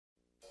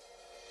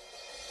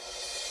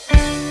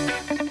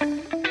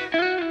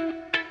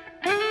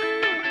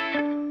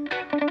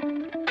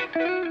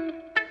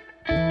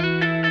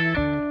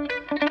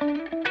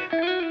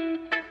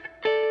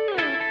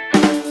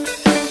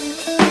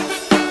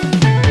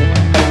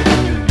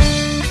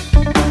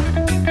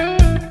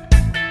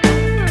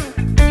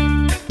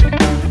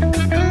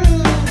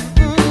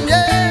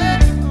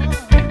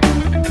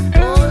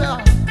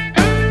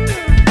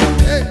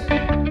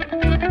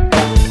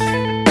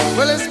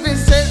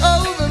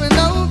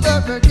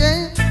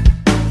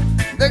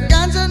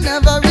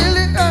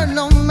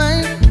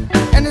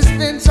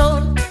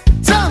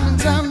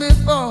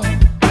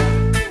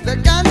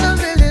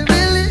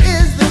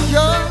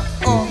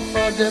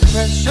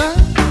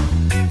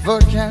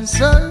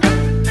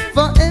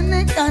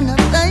any kind of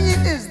thing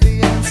is the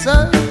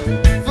answer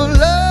for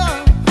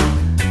love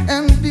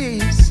and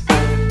peace,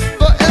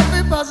 for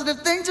every positive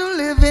thing to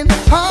live in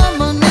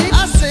harmony.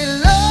 I say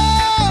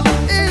love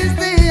is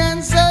the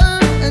answer,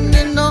 and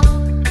you know,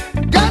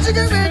 got to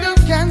get rid of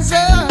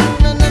cancer.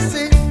 And I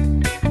say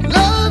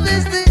love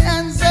is the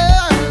answer.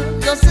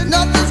 You say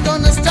nothing's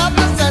gonna stop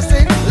us. I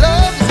say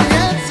love is the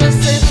answer.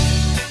 Say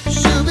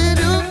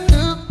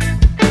shoo-be-doo-doo,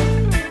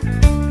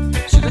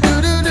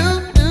 shoo-doo-doo-doo-doo,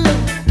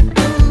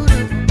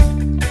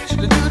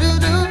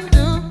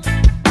 shoo-doo-doo-doo-doo,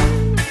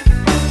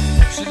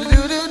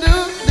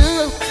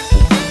 shoo-doo-doo-doo-doo.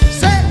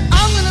 Say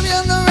I'm gonna be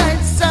on the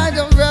right side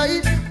of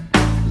right,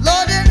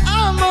 Lord, and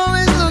I'm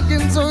always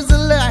looking towards the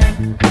light.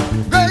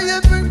 Girl, you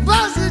bring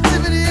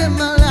positivity in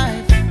my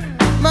life.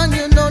 Man,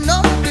 you know,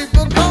 no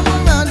people come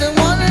around and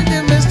wanna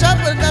give me strife,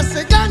 but I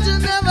say, can't you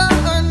never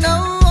hurt no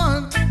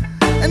one?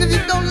 And if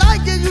you don't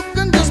like it, you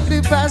can just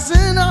be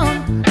passing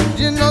on.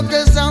 You know,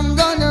 cause I'm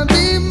gonna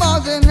be more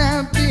than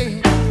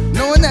happy,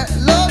 knowing that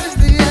love is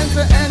the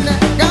answer, and